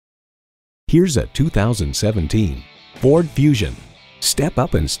Here's a 2017 Ford Fusion. Step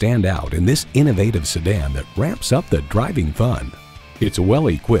up and stand out in this innovative sedan that ramps up the driving fun. It's well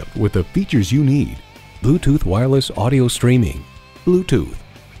equipped with the features you need: Bluetooth wireless audio streaming, Bluetooth,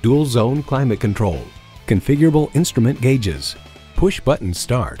 dual zone climate control, configurable instrument gauges, push-button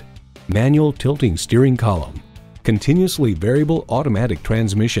start, manual tilting steering column, continuously variable automatic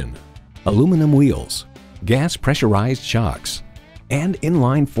transmission, aluminum wheels, gas pressurized shocks, and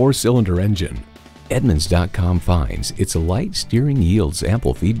inline 4-cylinder engine. Edmunds.com finds its light steering yields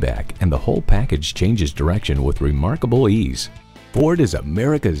ample feedback, and the whole package changes direction with remarkable ease. Ford is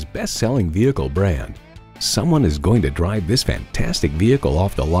America's best-selling vehicle brand. Someone is going to drive this fantastic vehicle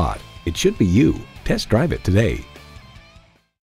off the lot. It should be you. Test drive it today.